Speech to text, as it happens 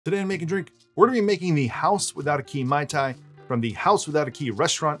Today on Make and Drink, we're going to be making the House Without a Key Mai Tai from the House Without a Key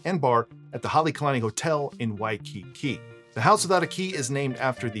restaurant and bar at the Halekulani Hotel in Waikiki. The House Without a Key is named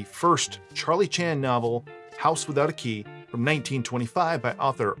after the first Charlie Chan novel, House Without a Key, from 1925 by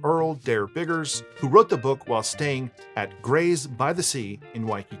author Earl Derr Biggers, who wrote the book while staying at Grays by the Sea in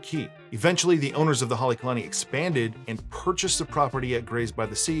Waikiki. Eventually, the owners of the Halekulani expanded and purchased the property at Grays by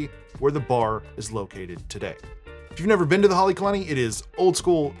the Sea, where the bar is located today. If you've never been to the Halekulani, it is old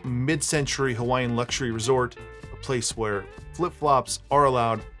school, mid-century Hawaiian luxury resort, a place where flip-flops are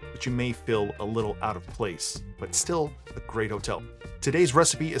allowed, but you may feel a little out of place, but still a great hotel. Today's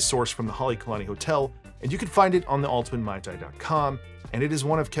recipe is sourced from the Halekulani Hotel, and you can find it on the ultimatemaitai.com, and it is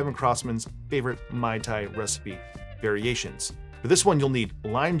one of Kevin Crossman's favorite Mai Tai recipe variations. For this one, you'll need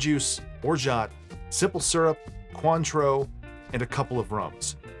lime juice, orgeat, simple syrup, Cointreau, and a couple of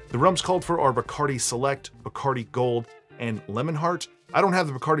rums. The rums called for are Bacardi Select, Bacardi Gold, and Lemon Heart. I don't have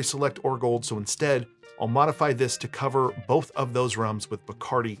the Bacardi Select or Gold, so instead, I'll modify this to cover both of those rums with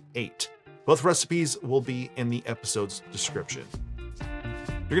Bacardi 8. Both recipes will be in the episode's description.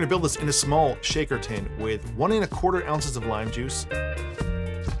 You're gonna build this in a small shaker tin with 1 1/4 ounces of lime juice,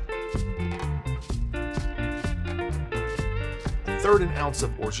 1/3 ounce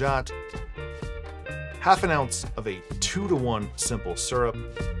of orgeat, 1/2 ounce of a 2-to-1 simple syrup,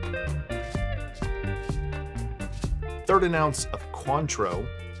 1/3 ounce of Cointreau,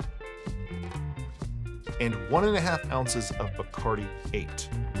 and 1 1/2 ounces of Bacardi 8.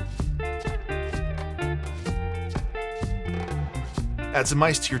 Add some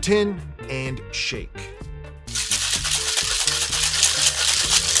ice to your tin and shake.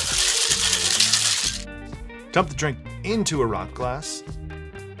 Dump the drink into a rock glass.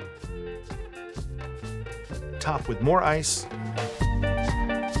 Top with more ice.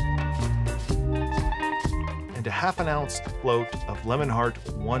 And a 1/2 ounce float of Lemon Heart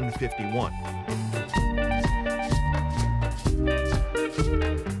 151.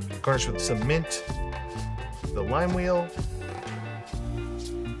 Garnish with some mint, the lime wheel,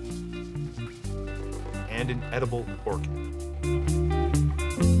 and an edible orchid.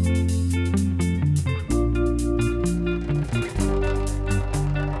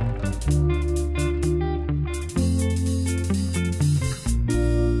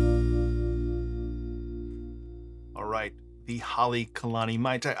 All right, the Halekulani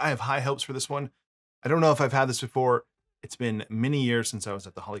Mai Tai. I have high hopes for this one. I don't know if I've had this before. It's been many years since I was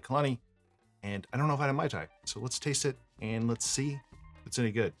at the Halekulani, and I don't know if I had a Mai Tai. So let's taste it and let's see if it's any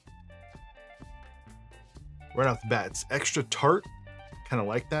good. Right off the bat, it's extra tart, kind of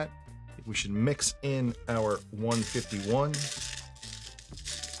like that. I think we should mix in our 151.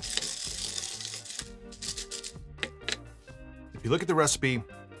 If you look at the recipe, it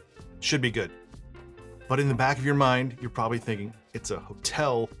should be good. But in the back of your mind, you're probably thinking, it's a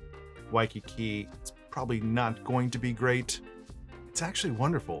hotel, Waikiki, it's probably not going to be great. It's actually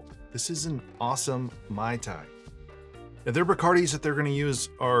wonderful. This is an awesome Mai Tai. Now, their Bacardis that they're gonna use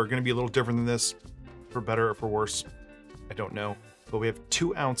are gonna be a little different than this. For better or for worse, I don't know. But we have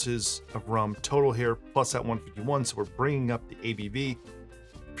 2 ounces of rum total here, plus that 151, so we're bringing up the ABV.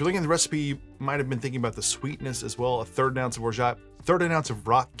 If you're looking at the recipe, you might have been thinking about the sweetness as well. 1/3 ounce of orgeat, 1/3 ounce of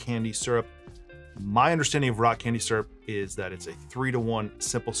rock candy syrup. My understanding of rock candy syrup is that it's a 3-to-1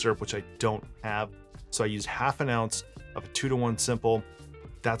 simple syrup, which I don't have. So I used 1/2 ounce of a 2-to-1 simple.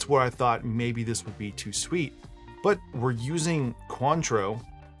 That's where I thought maybe this would be too sweet. But we're using Cointreau,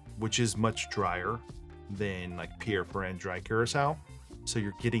 which is much drier than like Pierre Ferrand dry curacao. So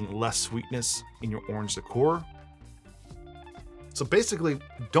you're getting less sweetness in your orange liqueur. So basically,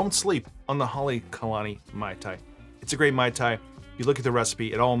 don't sleep on the Halekulani Mai Tai. It's a great Mai Tai. If you look at the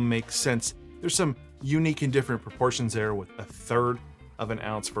recipe, it all makes sense. There's some unique and different proportions there with 1/3 of an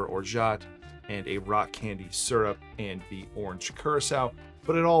ounce for orgeat and a rock candy syrup and the orange curacao,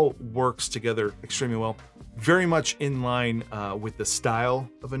 but it all works together extremely well. Very much in line with the style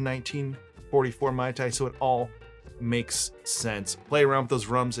of a 1944 Mai Tai, so it all makes sense. Play around with those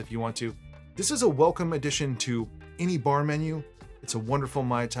rums if you want to. This is a welcome addition to any bar menu. It's a wonderful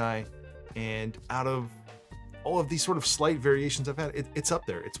Mai Tai, and out of all of these sort of slight variations I've had, it's up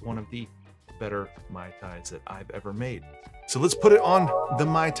there. It's one of the better Mai Tais that I've ever made. So let's put it on the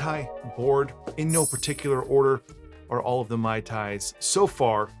Mai Tai board. In no particular order are all of the Mai Tais so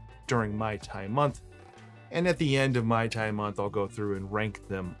far during Mai Tai month. And at the end of Mai Tai month, I'll go through and rank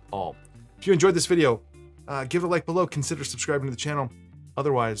them all. If you enjoyed this video, give it a like below, consider subscribing to the channel.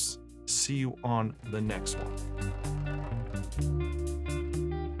 Otherwise, see you on the next one.